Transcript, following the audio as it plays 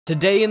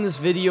Today in this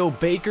video,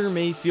 Baker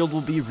Mayfield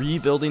will be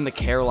rebuilding the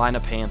Carolina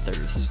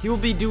Panthers. He will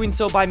be doing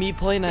so by me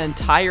playing an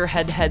entire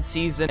head-to-head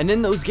season, and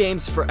in those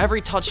games, for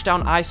every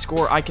touchdown I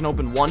score, I can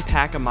open one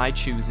pack of my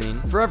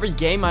choosing. For every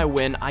game I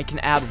win, I can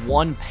add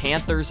one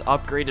Panthers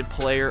upgraded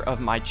player of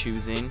my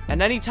choosing.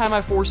 And anytime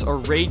I force a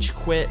rage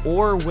quit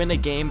or win a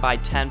game by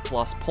 10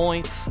 plus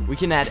points, we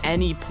can add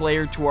any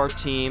player to our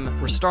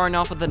team. We're starting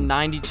off with a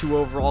 92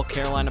 overall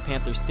Carolina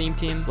Panthers theme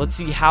team. Let's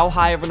see how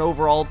high of an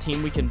overall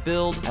team we can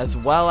build, as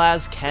well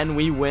as can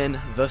we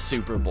win the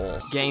Super Bowl.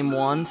 Game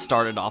 1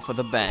 started off with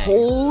a bang.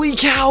 Holy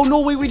cow, no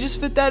way we just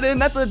fit that in.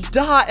 That's a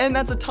dot and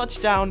that's a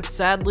touchdown.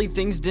 Sadly,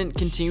 things didn't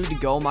continue to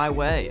go my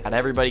way. Had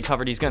everybody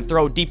covered. He's gonna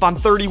throw deep on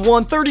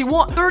 31.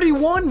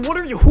 What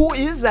are you? Who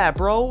is that,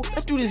 bro?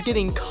 That dude is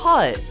getting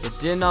cut. It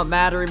did not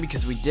matter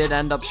because we did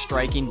end up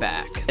striking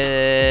back.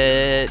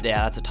 Yeah,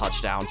 that's a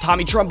touchdown.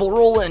 Tommy Tremble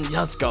rolling.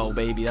 Let's go,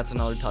 baby. That's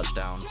another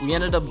touchdown. We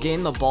ended up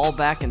getting the ball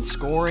back and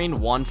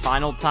scoring one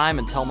final time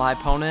until my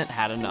opponent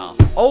had enough.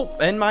 Oh,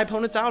 and my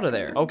opponent's out of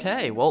there.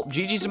 Okay, well,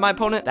 GG's to my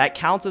opponent. That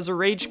counts as a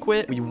rage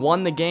quit. We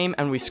won the game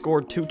and we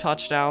scored 2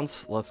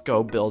 touchdowns. Let's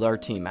go build our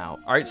team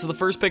out. All right, so the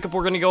first pickup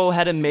we're gonna go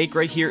ahead and make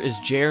right here is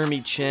Jeremy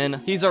Chin.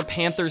 He's our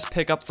Panthers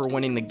pickup for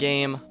winning the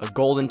game. A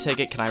golden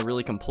ticket, can I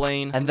really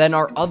complain? And then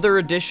our other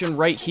addition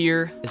right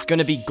here is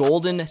gonna be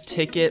golden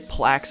ticket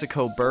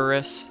Plaxico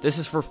Burress. This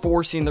is for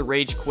forcing the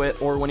rage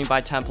quit or winning by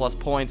 10 plus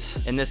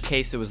points. In this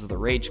case, it was the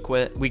rage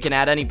quit. We can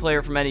add any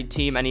player from any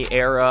team, any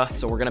era.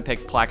 So we're gonna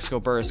pick Plaxico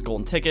Burress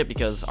golden ticket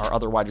because our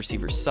other wide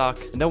receivers suck.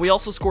 And then we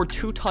also scored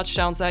 2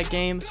 touchdowns that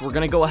game. So we're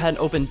gonna go ahead and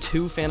open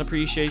 2 fan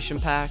appreciation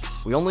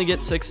packs. We only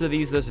get 6 of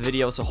these this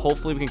video, so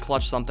hopefully we can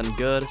clutch something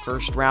good.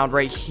 First round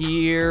right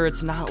here.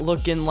 It's not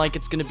looking like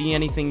it's gonna be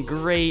anything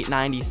great.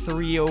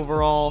 93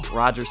 overall.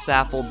 Roger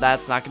Saffold,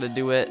 that's not gonna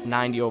do it.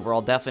 90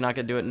 overall, definitely not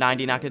gonna do it.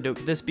 90, not gonna do it.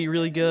 Could this be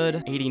really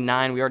good?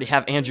 89, we already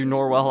have Andrew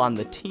Norwell on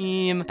the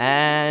team.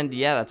 And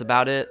yeah, that's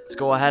about it. Let's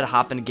go ahead and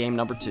hop into game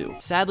number 2.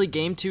 Sadly,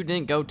 game 2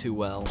 didn't go too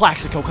well.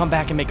 Plaxico, come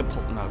back and make a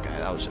play. Okay,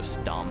 that was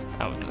just dumb.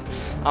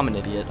 I'm an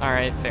idiot. All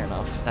right, fair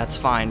enough. That's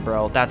fine,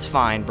 bro. That's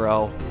fine,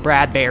 bro.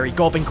 Bradbury,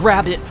 go up and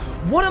grab it.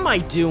 What am I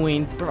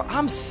doing? Bro,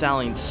 I'm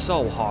selling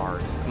so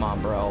hard. Come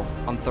on, bro.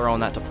 I'm throwing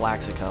that to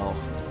Plaxico.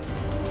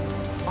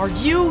 Are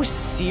you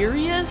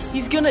serious?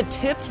 He's gonna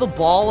tip the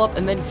ball up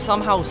and then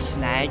somehow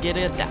snag it?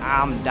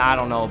 I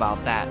don't know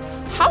about that.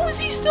 How is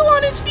he still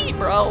on his feet,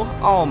 bro?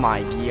 Oh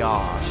my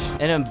gosh.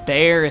 An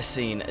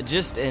embarrassing,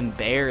 just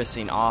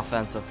embarrassing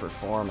offensive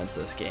performance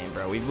this game,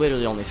 bro. We've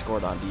literally only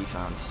scored on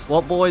defense.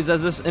 Well, boys,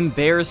 as this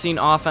embarrassing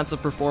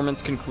offensive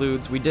performance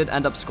concludes, we did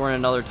end up scoring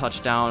another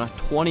touchdown,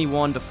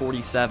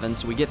 21-47,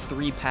 so we get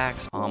 3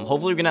 packs.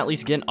 Hopefully we can at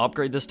least get an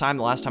upgrade this time.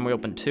 The last time we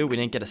opened 2, we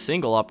didn't get a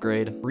single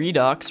upgrade.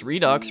 Redux.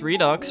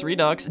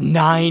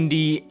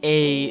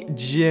 98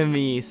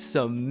 Jimmy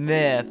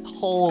Smith.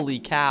 Holy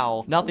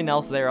cow. Nothing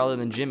else there other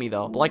than Jimmy,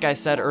 though. But like I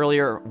said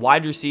earlier,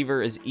 wide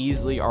receiver is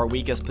easily our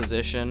weakest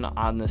position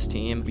on this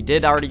team. We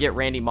did already get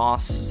Randy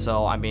Moss,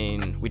 so I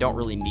mean, we don't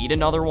really need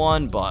another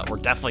one, but we're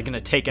definitely going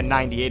to take a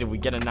 98 if we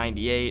get a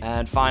 98.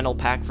 And final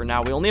pack for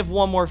now. We only have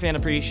 1 more fan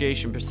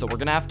appreciation, so we're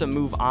going to have to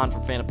move on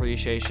from fan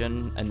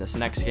appreciation in this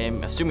next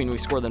game, assuming we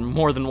score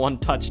more than 1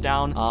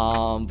 touchdown.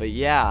 But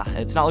yeah,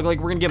 it's not looking like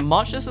we're going to get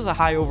much. This is a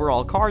high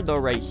overall card, though,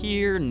 right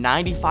here.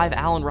 95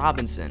 Allen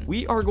Robinson.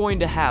 We are going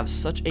to have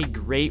such a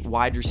great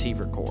wide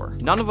receiver core.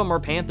 None of them are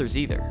Panthers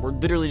either. We're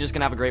literally just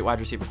gonna have a great wide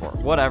receiver core.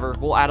 Whatever,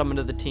 we'll add them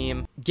into the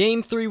team.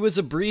 Game 3 was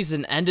a breeze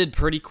and ended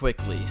pretty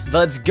quickly.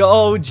 Let's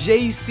go,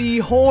 JC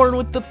Horn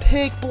with the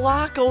pick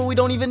block. Oh, we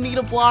don't even need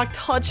a block.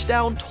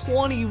 Touchdown,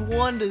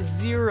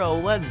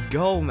 21-0. Let's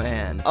go,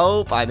 man.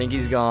 Oh, I think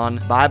he's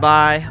gone.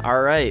 Bye-bye.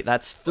 All right,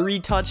 that's 3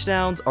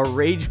 touchdowns, a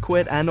rage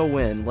quit, and a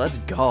win. Let's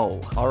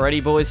go.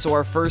 Alrighty, boys, so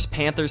our first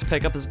Panthers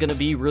pickup is gonna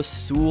be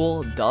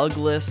Rasul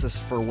Douglas. This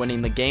is for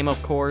winning the game,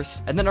 of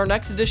course. And then our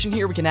next addition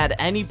here, we can add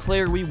any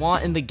player we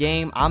want in the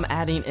game. I'm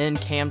adding in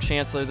Cam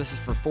Chancellor. This is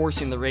for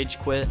forcing the rage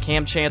quit.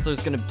 Cam Chancellor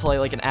is going to play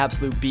like an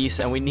absolute beast,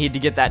 and we need to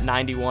get that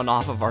 91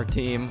 off of our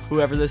team.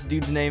 Whoever this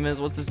dude's name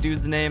is. What's this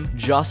dude's name?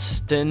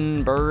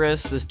 Justin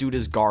Burris. This dude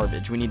is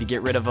garbage. We need to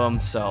get rid of him,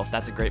 so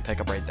that's a great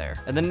pickup right there.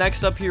 And then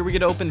next up here, we get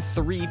to open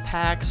 3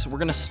 packs. We're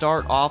going to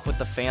start off with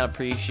the fan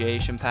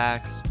appreciation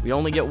packs. We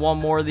only get 1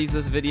 more of these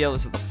this video.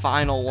 This is the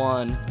final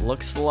one.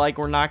 Looks like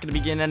we're not going to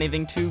be getting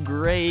anything too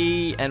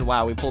great. And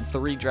wow, we pulled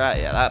 3 draft.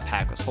 Yeah, that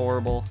pack was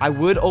horrible. I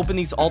would open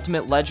these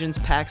Ultimate Legends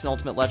packs and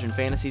Ultimate Legend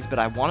Fantasies, but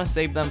I want to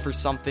save them for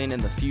something in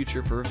the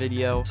future for a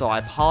video. So I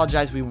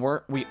apologize. We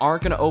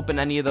aren't going to open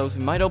any of those.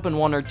 We might open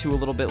 1 or 2 a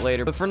little bit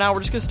later, but for now,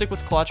 we're just going to stick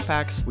with clutch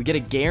packs. We get a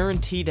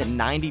guaranteed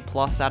 90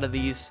 plus out of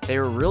these. They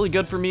were really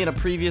good for me in a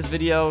previous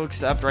video,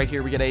 except right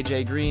here, we get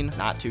AJ Green.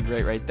 Not too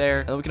great right there.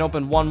 And then we can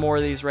open 1 more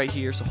of these right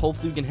here. So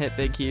hopefully we can hit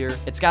big here.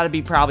 It's got to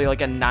be probably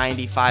like a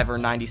 95 or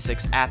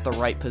 96 at the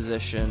right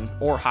position,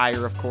 or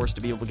higher, of course,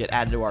 to be able to get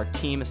added to our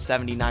team. A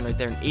 79 right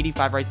there, and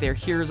 85 right there.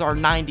 Here's our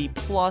 90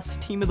 plus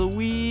team of the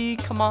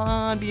week. Come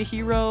on, be a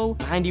hero.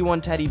 91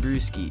 91 Teddy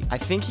Bruschi. I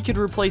think he could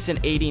replace an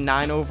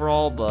 89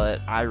 overall,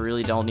 but I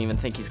really don't even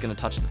think he's going to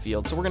touch the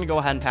field. So we're going to go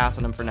ahead and pass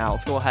on him for now.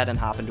 Let's go ahead and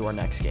hop into our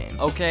next game.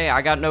 Okay,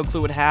 I got no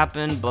clue what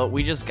happened, but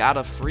we just got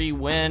a free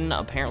win.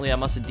 Apparently, I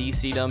must have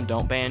DC'd him.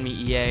 Don't ban me,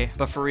 EA.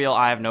 But for real,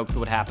 I have no clue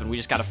what happened. We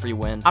just got a free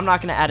win. I'm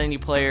not going to add any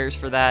players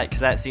for that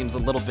because that seems a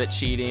little bit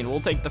cheating. We'll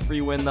take the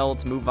free win, though.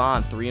 Let's move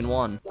on.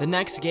 3-1. The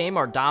next game,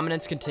 our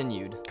dominance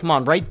continued. Come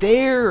on, right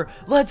there.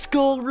 Let's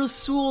go,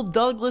 Rasul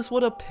Douglas.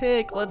 What a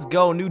pick. Let's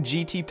go. New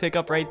GT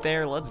pickup right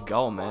there. Let's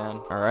go,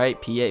 man. All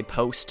right, PA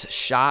post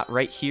shot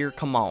right here.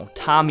 Come on.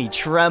 Tommy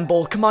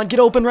Tremble. Come on, get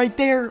open right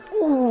there.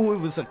 Ooh, it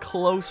was a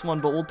close one,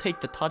 but we'll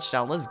take the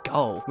touchdown. Let's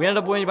go. We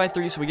ended up winning by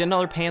 3, so we get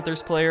another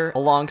Panthers player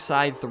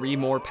alongside 3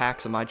 more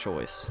packs of my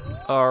choice.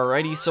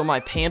 Alrighty, so my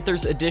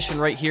Panthers edition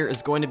right here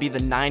is going to be the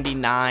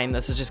 99.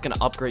 This is just going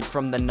to upgrade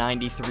from the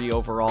 93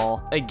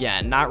 overall.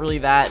 Again, not really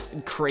that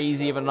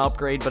crazy of an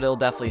upgrade, but it'll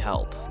definitely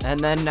help. And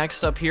then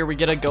next up here, we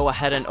get to go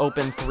ahead and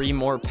open 3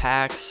 more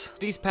packs.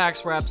 These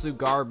packs were absolute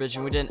garbage,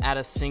 and we didn't add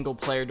a single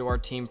player to our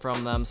team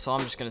from them, so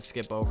I'm just going to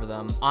skip over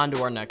them. On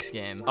to our next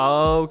game.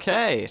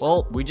 Okay,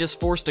 well, we just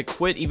forced a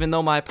quit even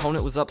though my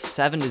opponent was up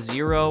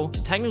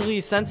 7-0. Technically,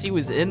 since he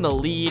was in the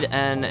lead,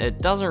 and it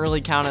doesn't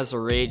really count as a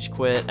rage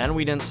quit, and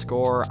we didn't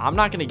score, I'm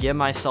not going to give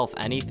myself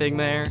anything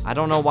there. I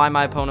don't know why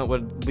my opponent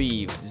would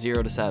leave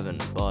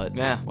 0-7, but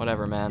yeah,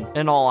 whatever, man.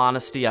 In all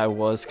honesty, I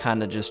was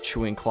kind of just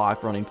chewing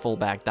clock running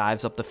fullback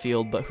dives up the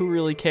field, but who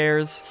really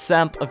cares?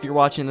 Semp, if you're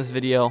watching this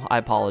video, I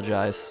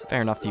apologize.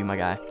 Fair enough to you, my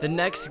guy. The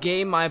next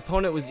game, my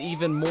opponent was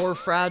even more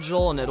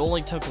fragile, and it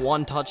only took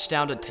 1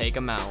 touchdown to take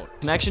him out.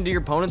 Connection to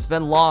your opponent's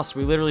been lost.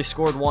 We literally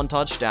scored 1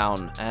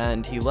 touchdown,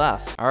 and he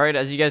left. All right,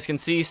 as you guys can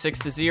see,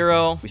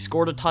 6-0. We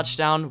scored a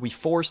touchdown. We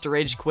forced a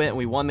rage quit, and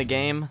we won the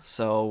game.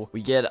 So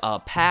we get a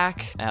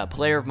pack, a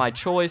player of my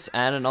choice,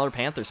 and another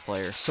Panthers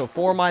player. So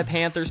for my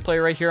Panthers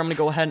player right here, I'm going to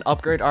go ahead and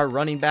upgrade our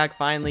running back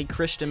finally,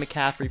 Christian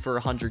McCaffrey, for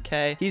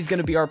 100K. He's going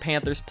to be our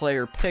Panthers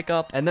player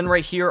pickup. And then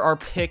right here, our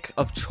pick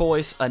of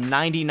choice, a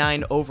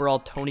 99 overall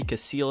Tony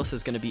Casillas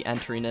is going to be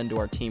entering into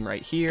our team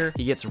right here.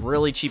 He gets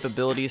really cheap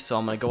abilities, so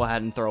I'm going to go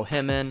ahead and throw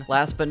him in.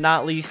 Last but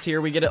not least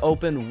here, we get to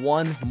open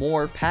 1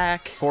 more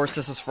pack. Of course,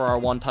 this is for our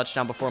 1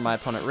 touchdown before my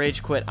opponent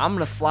rage quit. I'm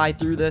going to fly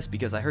through this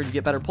because I heard you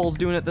get better pulls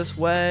doing it this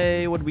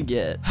way. What did we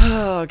get?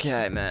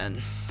 Okay,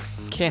 man.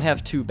 Can't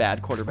have 2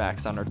 bad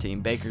quarterbacks on our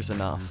team. Baker's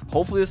enough.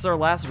 Hopefully this is our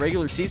last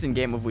regular season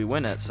game if we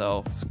win it,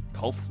 so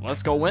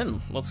let's go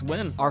win. Let's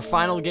win. Our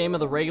final game of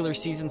the regular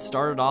season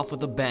started off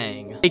with a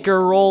bang. Baker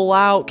roll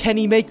out. Can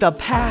he make the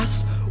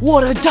pass?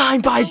 What a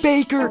dime by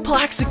Baker.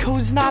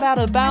 Plaxico's not out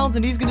of bounds,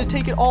 and he's going to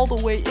take it all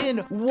the way in.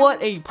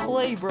 What a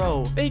play,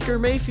 bro. Baker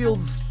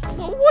Mayfield's...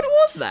 What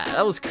was that?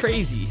 That was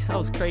crazy. That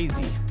was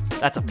crazy.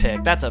 That's a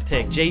pick. That's a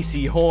pick.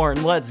 JC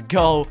Horn, let's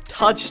go.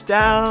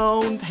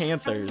 Touchdown,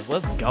 Panthers.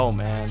 Let's go,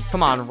 man.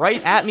 Come on,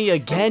 right at me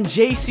again.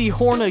 JC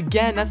Horn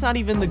again. That's not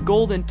even the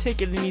golden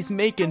ticket, and he's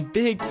making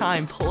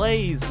big-time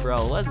plays,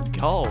 bro. Let's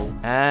go.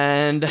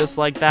 And just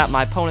like that,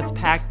 my opponents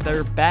packed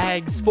their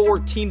bags.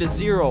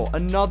 14-0.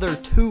 Another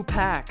 2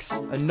 packs.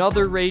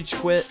 Another rage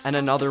quit, and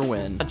another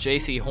win.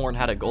 JC Horn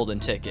had a golden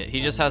ticket.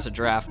 He just has a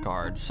draft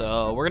card,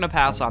 so we're going to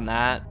pass on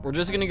that. We're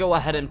just going to go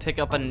ahead and pick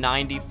up a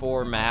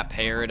 94 Matt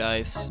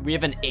Paradise. We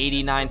have an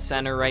 89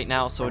 center right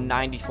now, so a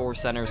 94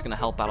 center is going to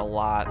help out a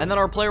lot. And then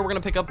our player we're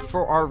going to pick up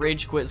for our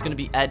rage quit is going to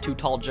be Ed Too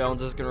Tall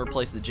Jones. This is going to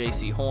replace the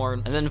JC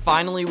Horn. And then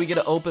finally, we get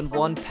to open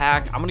 1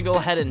 pack. I'm going to go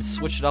ahead and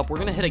switch it up. We're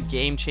going to hit a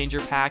game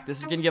changer pack. This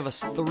is going to give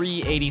us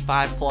 3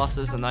 85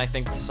 pluses, and then I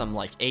think some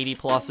like 80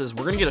 pluses.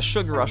 We're going to get a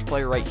Sugar Rush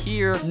player right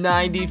here.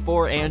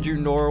 94 Andrew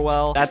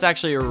Norwell. That's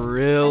actually a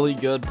really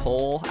good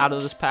pull out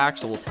of this pack,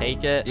 so we'll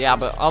take it. Yeah,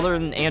 but other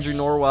than Andrew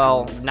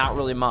Norwell, not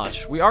really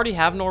much. We already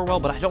have Norwell,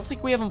 but I don't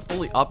think we have him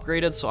fully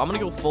upgraded, so I'm gonna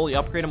go fully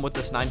upgrade him with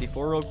this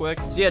 94 real quick.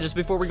 So yeah, just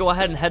before we go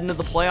ahead and head into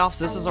the playoffs,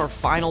 this is our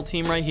final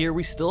team right here.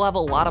 We still have a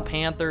lot of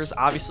Panthers,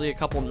 obviously a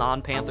couple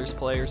non-Panthers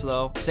players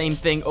though. Same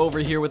thing over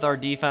here with our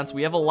defense.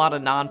 We have a lot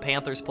of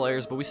non-Panthers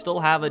players, but we still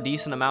have a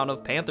decent amount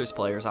of Panthers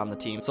players on the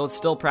team, so it's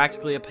still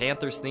practically a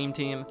Panthers themed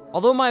team.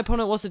 Although my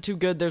opponent wasn't too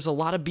good, there's a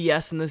lot of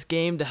BS in this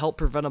game to help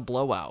prevent a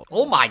blowout.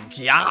 Oh my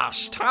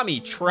gosh, Tommy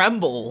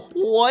Tremble.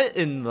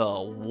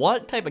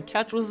 What type of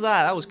catch was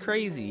that? That was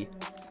crazy.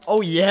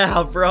 Oh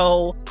yeah,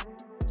 bro.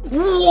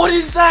 What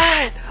is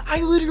that?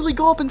 I literally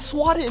go up and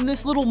swat it, and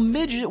this little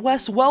midget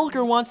Wes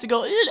Welker wants to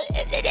go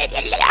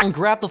and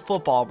grab the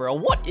football, bro.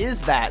 What is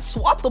that?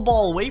 Swat the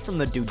ball away from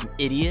the dude, you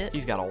idiot.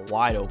 He's got a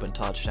wide open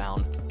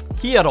touchdown.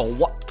 He had a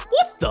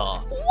what the?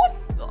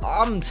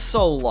 I'm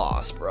so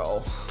lost,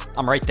 bro.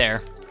 I'm right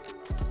there.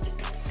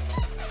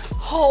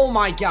 Oh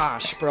my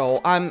gosh,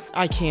 bro.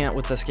 I can't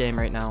with this game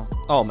right now.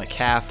 Oh,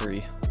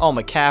 McCaffrey. Oh,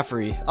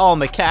 McCaffrey. Oh,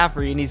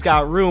 McCaffrey, and he's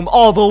got room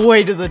all the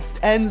way to the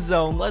end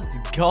zone. Let's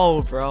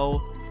go,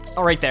 bro.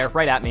 Oh, right there.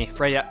 Right at me.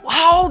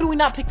 How do we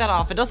not pick that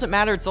off? It doesn't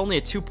matter. It's only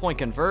a 2-point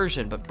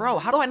conversion. But, bro,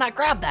 how do I not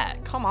grab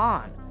that? Come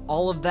on.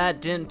 All of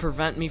that didn't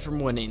prevent me from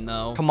winning,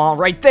 though. Come on,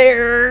 right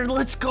there.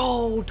 Let's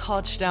go.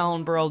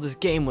 Touchdown, bro. This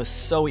game was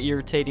so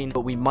irritating,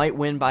 but we might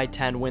win by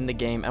 10, win the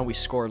game, and we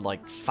scored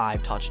like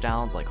 5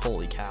 touchdowns. Like,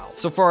 holy cow.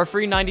 So for our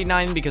free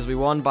 99, because we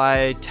won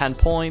by 10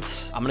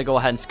 points, I'm gonna go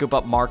ahead and scoop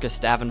up Marcus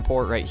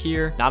Davenport right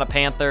here. Not a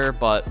Panther,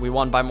 but we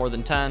won by more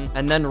than 10.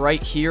 And then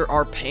right here,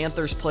 our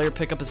Panthers player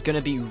pickup is gonna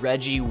be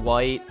Reggie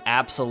White.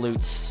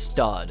 Absolute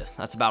stud.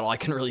 That's about all I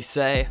can really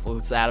say.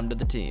 Let's add him to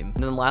the team.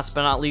 And then last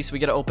but not least, we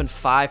gotta open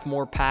 5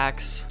 more packs.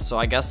 So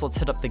I guess let's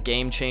hit up the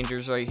game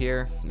changers right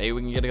here. Maybe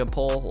we can get a good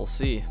pull. We'll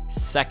see.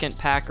 Second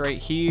pack right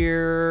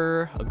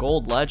here. A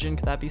gold legend.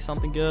 Could that be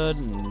something good?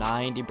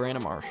 90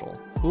 Brandon Marshall.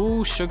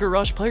 Ooh, Sugar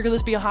Rush player. Could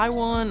this be a high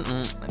one?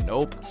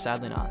 Nope,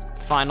 sadly not.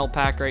 Final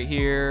pack right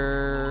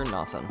here.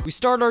 Nothing. We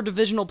start our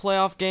divisional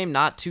playoff game.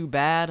 Not too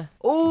bad.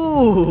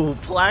 Ooh,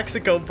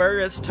 Plaxico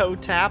Burris toe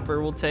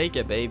tapper. We'll take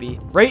it, baby.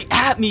 Right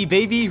at me,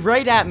 baby.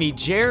 Right at me.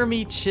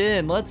 Jeremy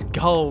Chin. Let's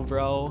go,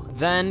 bro.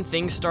 Then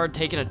things start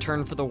taking a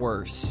turn for the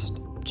worst.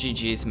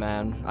 GG's,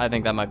 man. I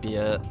think that might be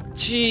it.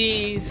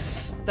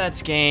 Jeez.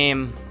 That's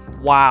game.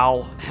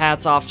 Wow.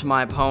 Hats off to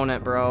my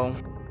opponent, bro.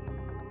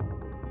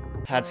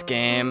 That's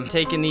game.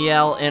 Taking the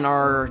L in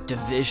our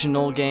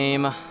divisional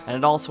game. And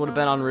it also would have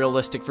been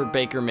unrealistic for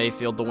Baker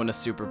Mayfield to win a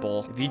Super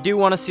Bowl. If you do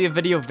want to see a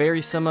video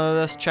very similar to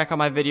this, check out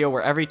my video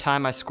where every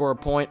time I score a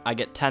point, I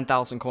get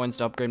 10,000 coins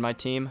to upgrade my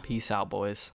team. Peace out, boys.